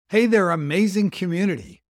Hey there, amazing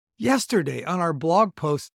community. Yesterday on our blog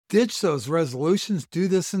post, Ditch Those Resolutions, Do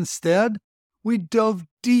This Instead, we dove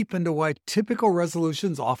deep into why typical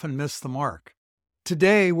resolutions often miss the mark.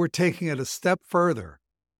 Today, we're taking it a step further.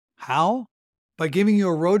 How? By giving you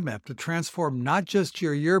a roadmap to transform not just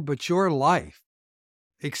your year, but your life.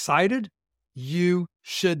 Excited? You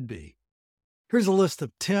should be. Here's a list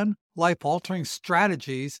of 10 life-altering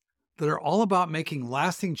strategies that are all about making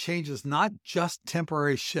lasting changes, not just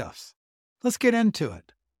temporary shifts. Let's get into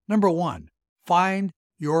it. Number 1, find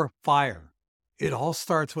your fire. It all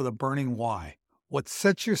starts with a burning why. What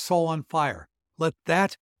sets your soul on fire? Let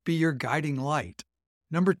that be your guiding light.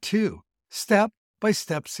 Number 2,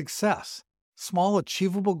 step-by-step success. Small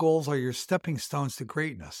achievable goals are your stepping stones to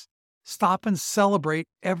greatness. Stop and celebrate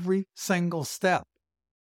every single step.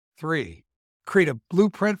 3, create a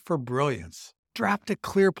blueprint for brilliance. Draft a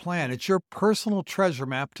clear plan. It's your personal treasure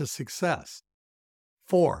map to success.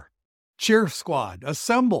 4, cheer squad.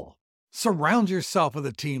 Assemble. Surround yourself with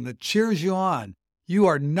a team that cheers you on. You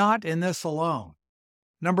are not in this alone.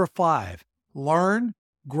 Number 5, learn,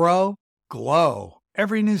 grow, glow.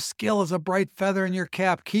 Every new skill is a bright feather in your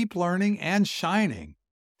cap. Keep learning and shining.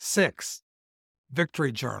 6,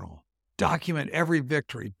 victory journal. Document every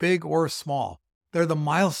victory, big or small. They're the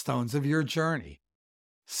milestones of your journey.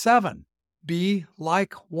 7, be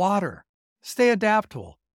like water. Stay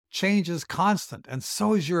adaptable. Change is constant, and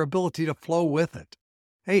so is your ability to flow with it.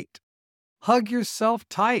 8, hug yourself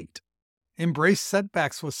tight. Embrace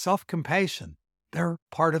setbacks with self-compassion. They're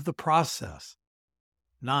part of the process.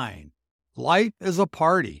 9, life is a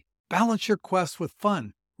party. Balance your quest with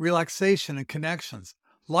fun, relaxation, and connections.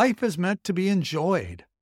 Life is meant to be enjoyed.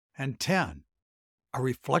 And 10, a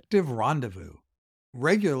reflective rendezvous.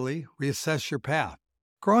 Regularly reassess your path.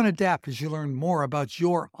 Grow and adapt as you learn more about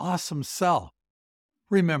your awesome self.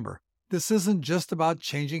 Remember, this isn't just about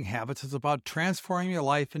changing habits. It's about transforming your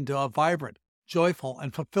life into a vibrant, joyful,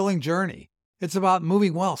 and fulfilling journey. It's about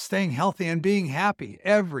moving well, staying healthy, and being happy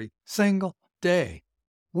every single day.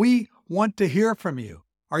 We want to hear from you.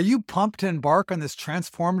 Are you pumped to embark on this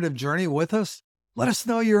transformative journey with us? Let us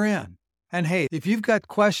know you're in. And hey, if you've got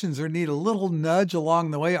questions or need a little nudge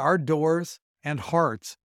along the way, our doors and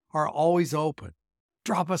hearts are always open.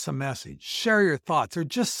 Drop us a message, share your thoughts, or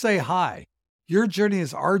just say hi. Your journey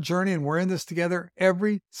is our journey, and we're in this together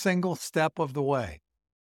every single step of the way.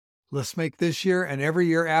 Let's make this year and every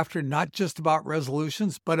year after not just about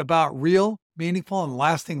resolutions, but about real, meaningful, and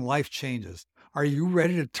lasting life changes. Are you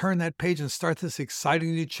ready to turn that page and start this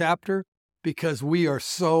exciting new chapter? Because we are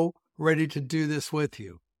so ready to do this with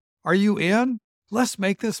you. Are you in? Let's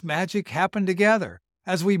make this magic happen together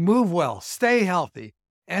as we move well, stay healthy,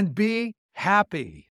 and be happy.